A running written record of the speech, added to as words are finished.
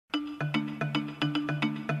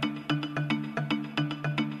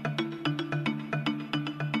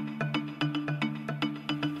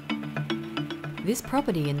This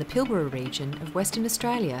property in the Pilbara region of Western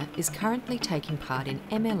Australia is currently taking part in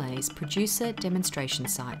MLA's Producer Demonstration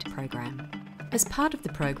Site program. As part of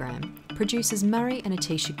the program, producers Murray and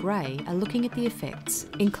Aticia Grey are looking at the effects,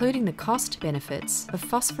 including the cost benefits of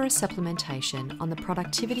phosphorus supplementation on the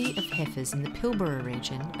productivity of heifers in the Pilbara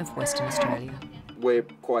region of Western Australia. We're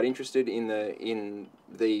quite interested in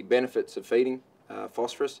the benefits of feeding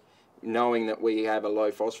phosphorus, knowing that we have a low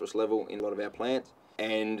phosphorus level in a lot of our plants,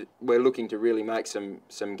 and we're looking to really make some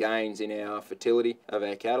gains in our fertility of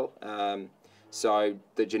our cattle. So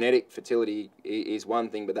the genetic fertility is one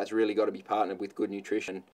thing, but that's really got to be partnered with good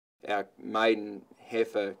nutrition. Our maiden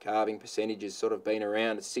heifer calving percentage has sort of been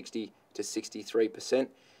around 60 to 63%.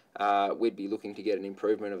 We'd be looking to get an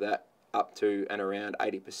improvement of that up to and around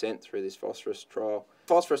 80% through this phosphorus trial.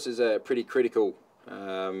 Phosphorus is a pretty critical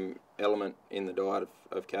element in the diet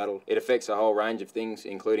of cattle. It affects a whole range of things,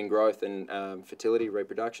 including growth and fertility,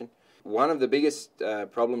 reproduction. One of the biggest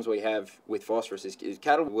problems we have with phosphorus is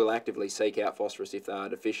cattle will actively seek out phosphorus if they are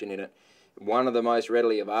deficient in it. One of the most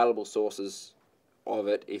readily available sources of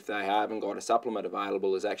it, if they haven't got a supplement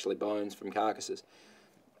available, is actually bones from carcasses.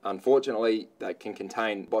 Unfortunately, they can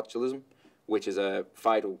contain botulism, which is a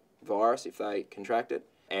fatal virus if they contract it.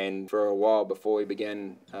 And for a while before we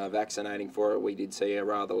began vaccinating for it, we did see a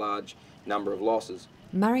rather large number of losses.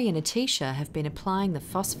 Murray and Aticia have been applying the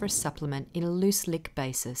phosphorus supplement in a loose lick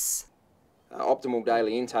basis. Optimal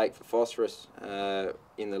daily intake for phosphorus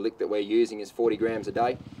in the lick that we're using is 40 grams a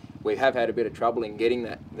day. We have had a bit of trouble in getting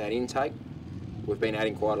that intake. We've been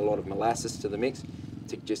adding quite a lot of molasses to the mix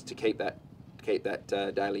to keep that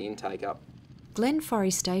daily intake up.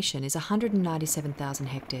 Glenflorrie Station is 197,000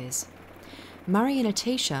 hectares. Murray and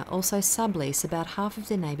Aticia also sublease about half of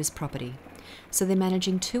their neighbour's property, so they're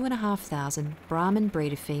managing 2,500 Brahman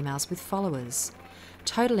breeder females with followers,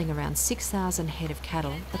 totalling around 6,000 head of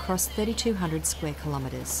cattle across 3,200 square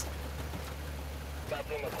kilometres.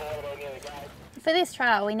 For this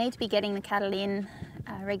trial, we need to be getting the cattle in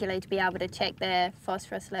regularly to be able to check their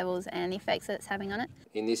phosphorus levels and the effects that it's having on it.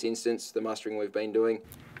 In this instance, the mustering we've been doing,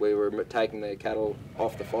 we were taking the cattle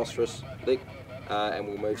off the phosphorus lick and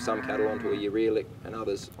we'll move some cattle onto a urea lick and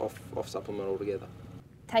others off supplement altogether.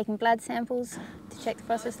 Taking blood samples to check the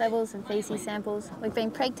phosphorus levels and feces samples. We've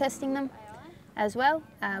been preg testing them as well.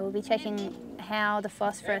 We'll be checking how the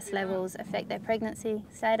phosphorus levels affect their pregnancy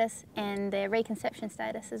status and their reconception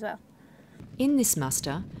status as well. In this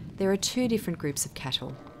muster, there are two different groups of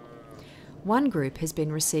cattle. One group has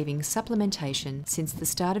been receiving supplementation since the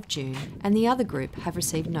start of June, and the other group have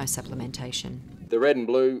received no supplementation. The red and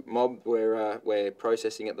blue mob we're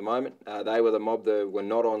processing at the moment. They were the mob that were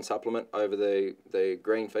not on supplement over the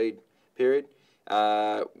green feed period.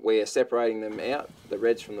 We are separating them out, the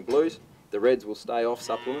reds from the blues. The reds will stay off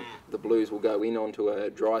supplement. The blues will go in onto a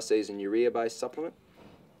dry season urea-based supplement.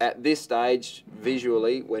 At this stage,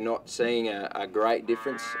 visually, we're not seeing a great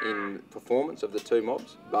difference in performance of the two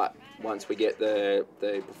mobs, but once we get the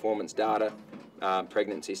performance data,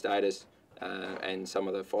 pregnancy status, and some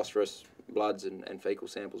of the phosphorus bloods and fecal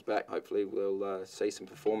samples back, hopefully we'll see some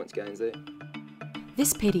performance gains there.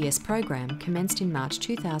 This PDS program commenced in March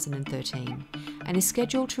 2013 and is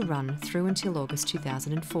scheduled to run through until August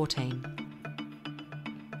 2014.